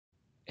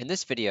In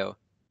this video,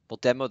 we'll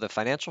demo the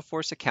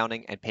FinancialForce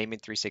accounting and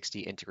Payment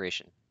 360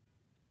 integration.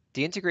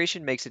 The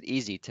integration makes it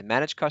easy to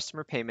manage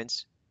customer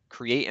payments,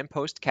 create and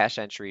post cash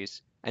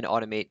entries, and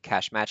automate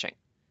cash matching.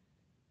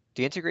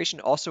 The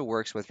integration also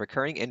works with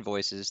recurring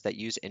invoices that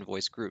use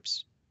invoice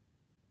groups.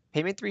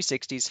 Payment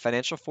 360's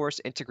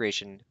FinancialForce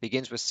integration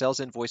begins with sales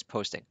invoice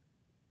posting.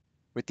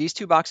 With these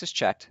two boxes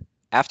checked,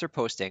 after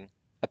posting,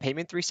 a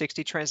Payment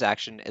 360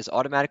 transaction is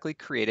automatically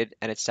created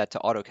and it's set to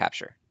auto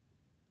capture.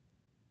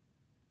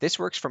 This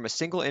works from a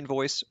single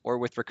invoice or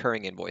with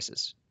recurring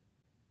invoices.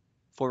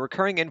 For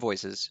recurring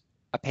invoices,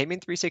 a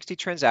Payment 360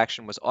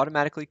 transaction was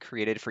automatically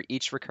created for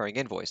each recurring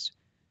invoice,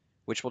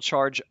 which will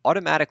charge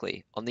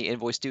automatically on the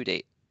invoice due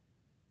date.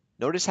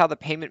 Notice how the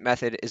payment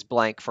method is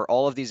blank for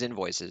all of these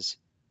invoices,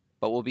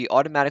 but will be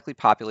automatically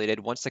populated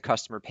once the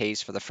customer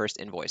pays for the first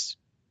invoice.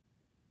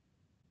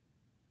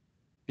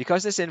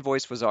 Because this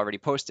invoice was already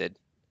posted,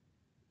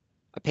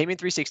 a Payment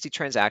 360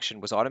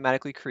 transaction was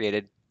automatically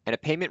created and a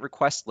payment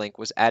request link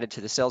was added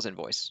to the sales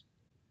invoice.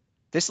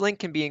 This link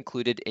can be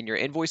included in your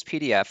invoice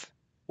PDF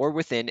or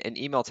within an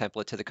email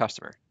template to the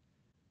customer.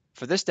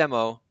 For this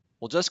demo,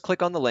 we'll just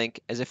click on the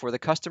link as if we're the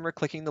customer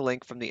clicking the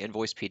link from the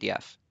invoice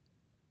PDF.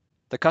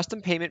 The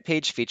custom payment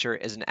page feature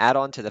is an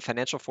add-on to the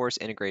FinancialForce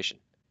integration.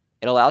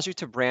 It allows you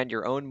to brand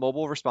your own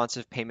mobile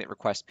responsive payment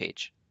request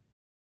page.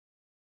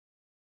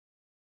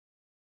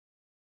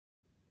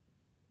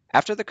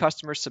 After the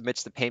customer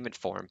submits the payment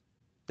form,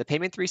 the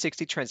Payment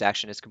 360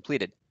 transaction is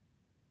completed.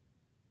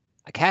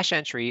 A cash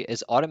entry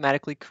is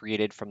automatically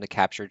created from the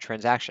captured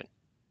transaction.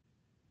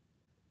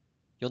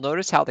 You'll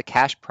notice how the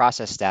cash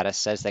process status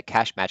says that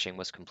cash matching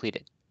was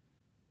completed.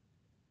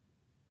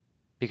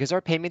 Because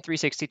our Payment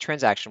 360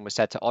 transaction was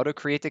set to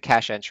auto-create the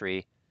cash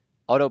entry,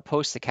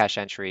 auto-post the cash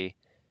entry,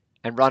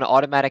 and run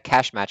automatic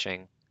cash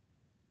matching,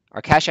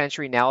 our cash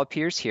entry now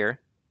appears here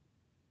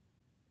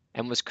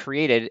and was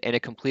created in a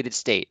completed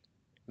state,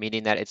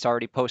 meaning that it's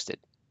already posted.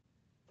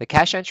 The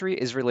cash entry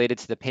is related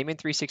to the Payment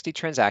 360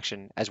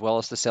 transaction as well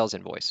as the sales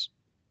invoice.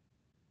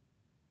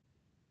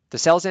 The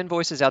sales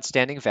invoice's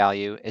outstanding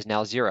value is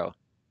now 0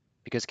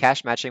 because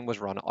cash matching was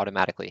run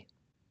automatically.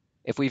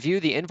 If we view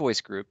the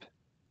invoice group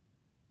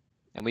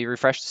and we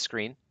refresh the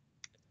screen,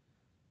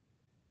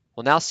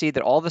 we'll now see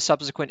that all the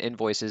subsequent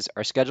invoices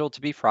are scheduled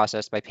to be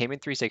processed by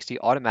Payment 360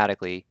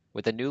 automatically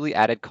with a newly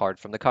added card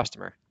from the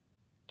customer.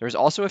 There is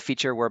also a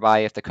feature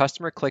whereby if the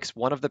customer clicks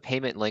one of the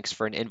payment links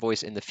for an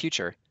invoice in the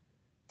future,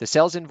 the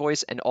sales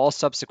invoice and all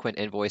subsequent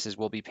invoices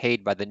will be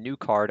paid by the new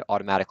card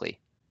automatically.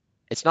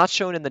 It's not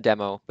shown in the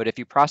demo, but if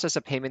you process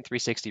a Payment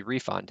 360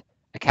 refund,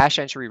 a cash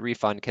entry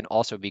refund can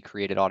also be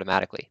created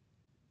automatically.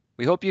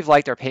 We hope you've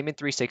liked our Payment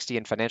 360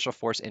 and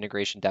FinancialForce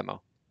integration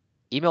demo.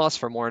 Email us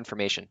for more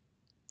information.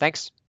 Thanks.